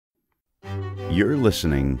You're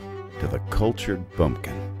listening to The Cultured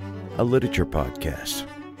Bumpkin, a literature podcast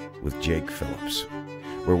with Jake Phillips,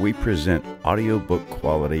 where we present audiobook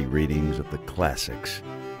quality readings of the classics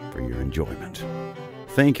for your enjoyment.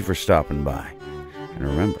 Thank you for stopping by. And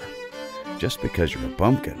remember, just because you're a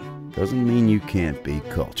bumpkin doesn't mean you can't be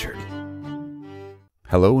cultured.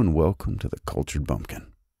 Hello and welcome to The Cultured Bumpkin.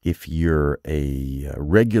 If you're a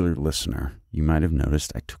regular listener, you might have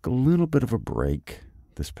noticed I took a little bit of a break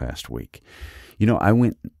this past week. You know, I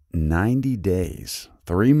went 90 days,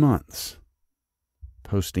 3 months,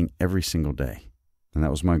 posting every single day. And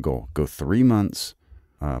that was my goal. Go 3 months,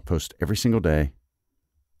 post every single day,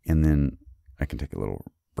 and then I can take a little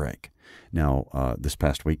break. Now, this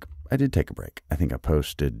past week, I did take a break. I think I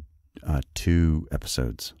posted 2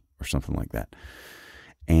 episodes or something like that.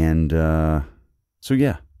 And so,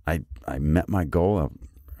 yeah, I met my goal.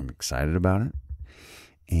 I'm excited about it.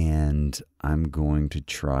 And I'm going to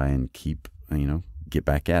try and keep, get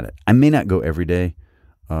back at it. I may not go every day,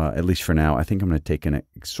 at least for now. I think I'm going to take an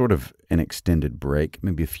extended break,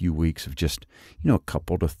 maybe a few weeks of just, a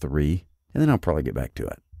couple to 3, and then I'll probably get back to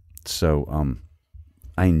it. So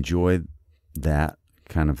I enjoy that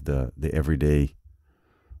kind of the everyday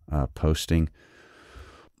posting.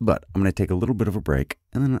 But I'm going to take a little bit of a break,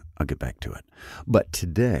 and then I'll get back to it. But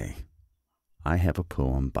today, I have a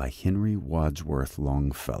poem by Henry Wadsworth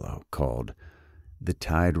Longfellow called "The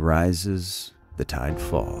Tide Rises, the Tide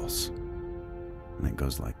Falls." And it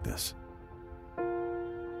goes like this.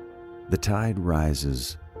 The tide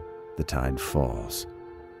rises, the tide falls.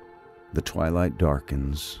 The twilight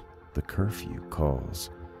darkens, the curfew calls.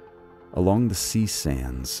 Along the sea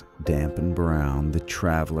sands, damp and brown, the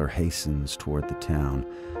traveler hastens toward the town,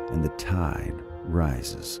 and the tide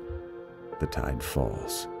rises, the tide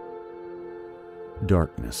falls.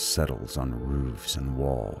 Darkness settles on roofs and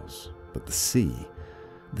walls, but the sea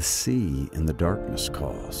in the darkness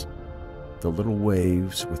calls. The little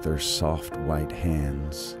waves with their soft white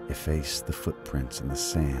hands efface the footprints in the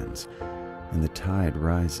sands, and the tide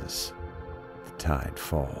rises, the tide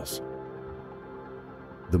falls.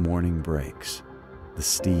 The morning breaks, the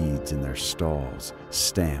steeds in their stalls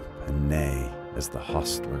stamp and neigh as the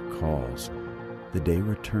hostler calls. The day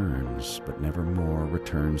returns, but never more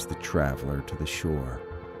returns the traveler to the shore.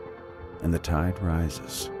 And the tide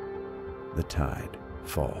rises, the tide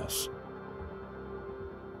falls.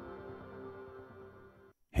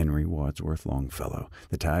 Henry Wadsworth Longfellow.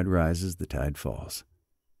 The tide rises, the tide falls.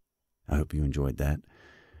 I hope you enjoyed that.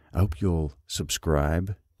 I hope you'll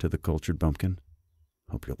subscribe to The Cultured Bumpkin.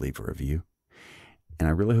 Hope you'll leave a review. And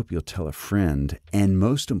I really hope you'll tell a friend. And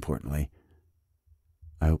most importantly,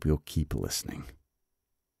 I hope you'll keep listening.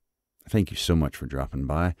 Thank you so much for dropping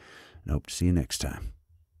by, and I hope to see you next time.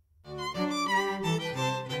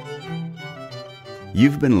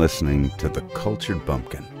 You've been listening to The Cultured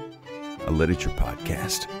Bumpkin, a literature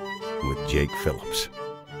podcast with Jake Phillips.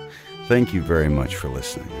 Thank you very much for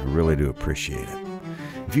listening. I really do appreciate it.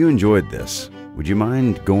 If you enjoyed this, would you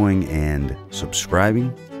mind going and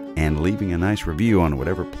subscribing and leaving a nice review on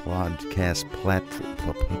whatever podcast platform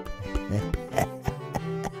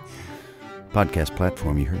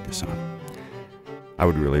you heard this on? I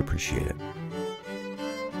would really appreciate it.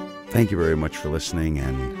 Thank you very much for listening,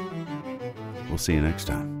 and we'll see you next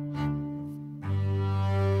time.